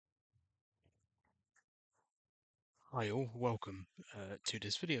Hi all, welcome to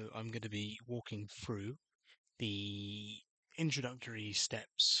this video. I'm going to be walking through the introductory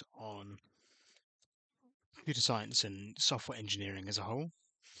steps on computer science and software engineering as a whole.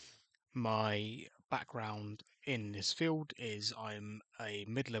 My background in this field is I'm a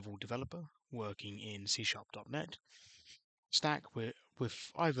mid-level developer working in C#.NET stack with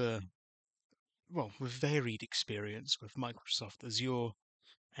either, well, with varied experience with Microsoft Azure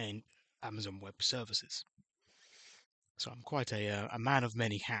and Amazon Web Services. So I'm quite a man of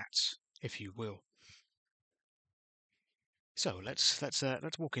many hats, if you will. So let's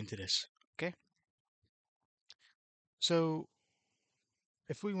walk into this. Okay. So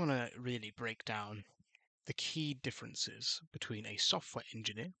if we want to really break down the key differences between a software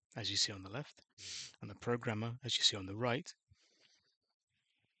engineer, as you see on the left, and the programmer, as you see on the right,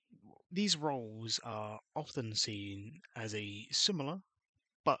 these roles are often seen as a similar,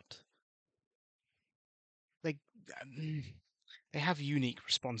 but they um, they have unique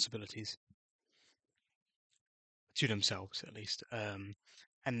responsibilities to themselves, at least,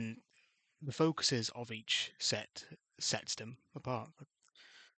 and the focuses of each sets them apart.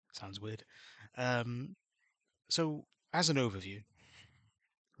 Sounds weird. Um, So, as an overview,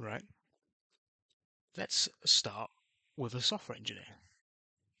 right, let's start with a software engineer.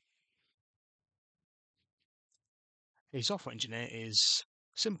 A software engineer is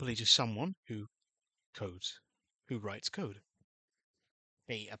simply just someone who codes, who writes code.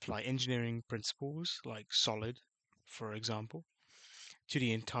 They apply engineering principles like Solid, for example, to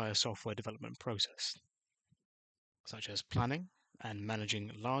the entire software development process, such as planning and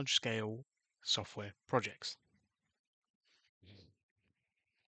managing large-scale software projects.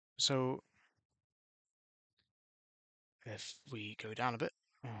 So, if we go down a bit,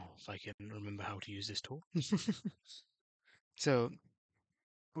 if I can remember how to use this tool. So,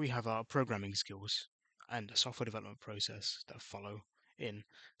 we have our programming skills and a software development process that follow in.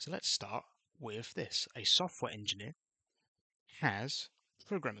 So let's start with this. A software engineer has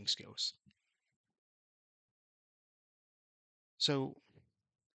programming skills. So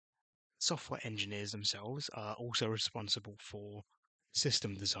software engineers themselves are also responsible for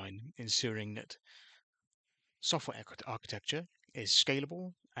system design, ensuring that software architecture is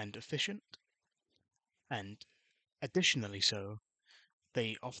scalable and efficient, and additionally so,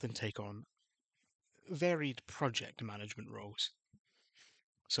 they often take on varied project management roles.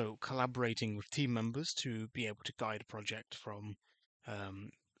 So collaborating with team members to be able to guide a project from um,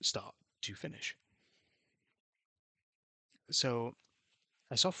 start to finish. So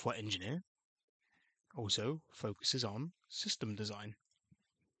a software engineer also focuses on system design.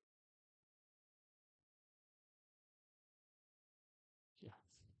 Yeah.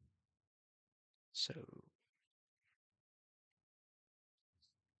 So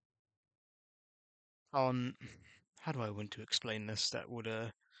on how do I want to explain this that would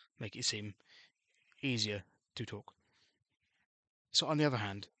make it seem easier to talk? So on the other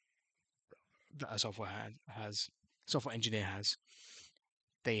hand, that a software engineer has,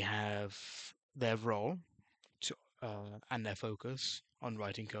 they have their role to, and their focus on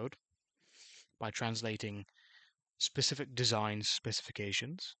writing code by translating specific design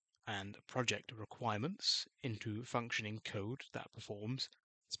specifications and project requirements into functioning code that performs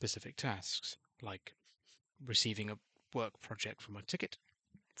specific tasks, like receiving a work project from a ticket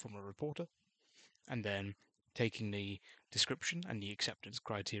from a reporter, and then taking the description and the acceptance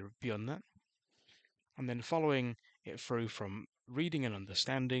criteria beyond that, and then following it through from reading and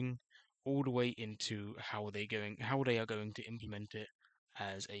understanding all the way into how they are going to implement it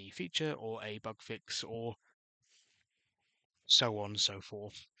as a feature or a bug fix or so on and so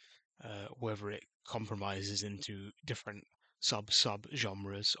forth, whether it compromises into different sub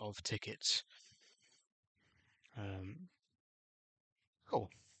genres of tickets. Um, cool.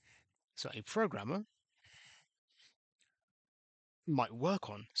 So a programmer might work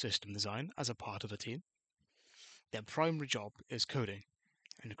on system design as a part of a team. Their primary job is coding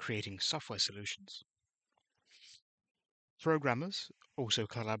and creating software solutions. Programmers also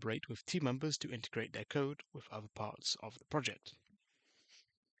collaborate with team members to integrate their code with other parts of the project,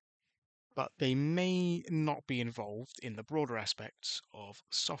 but they may not be involved in the broader aspects of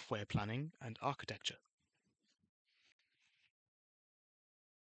software planning and architecture.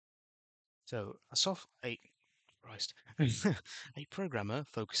 So Christ, a programmer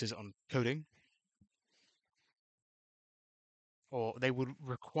focuses on coding, or they would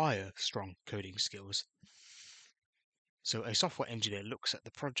require strong coding skills. So a software engineer looks at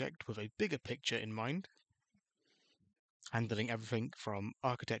the project with a bigger picture in mind, handling everything from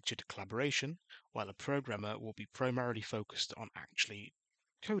architecture to collaboration, while a programmer will be primarily focused on actually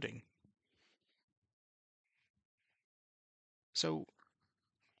coding. So,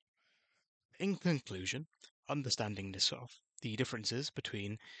 in conclusion, understanding the differences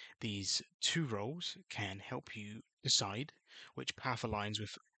between these two roles can help you decide which path aligns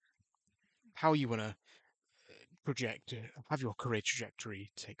with how you want to have your career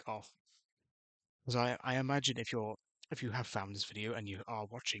trajectory take off. Because I imagine if you have found this video and you are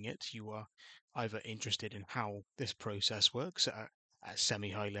watching it, you are either interested in how this process works at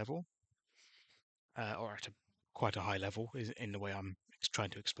semi-high level, or at quite a high level, is in the way I'm trying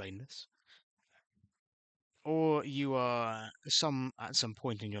to explain this, or you are at some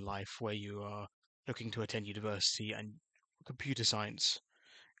point in your life where you are looking to attend university and computer science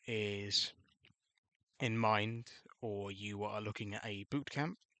is in mind, or you are looking at a boot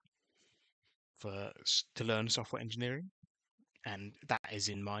camp to learn software engineering, and that is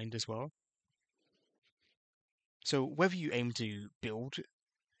in mind as well. So whether you aim to build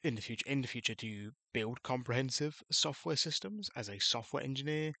in the future, do you build comprehensive software systems as a software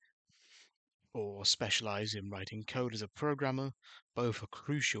engineer, or specialize in writing code as a programmer? Both are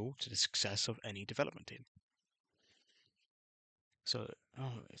crucial to the success of any development team. So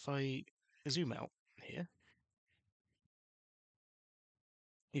if I zoom out here,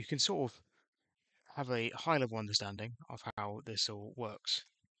 you can sort of have a high level understanding of how this all works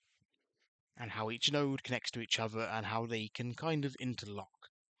and how each node connects to each other and how they can kind of interlock.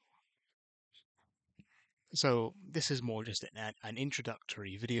 So this is more just an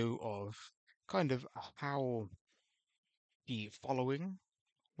introductory video of kind of how the following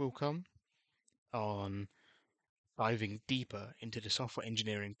will come on diving deeper into the software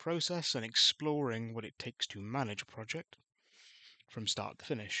engineering process and exploring what it takes to manage a project from start to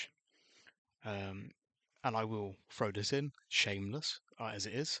finish. Um, and I will throw this in, shameless as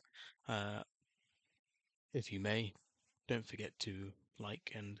it is. Uh, if you may, don't forget to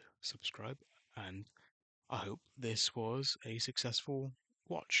like and subscribe. And I hope this was a successful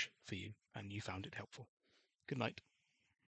watch for you and you found it helpful. Good night.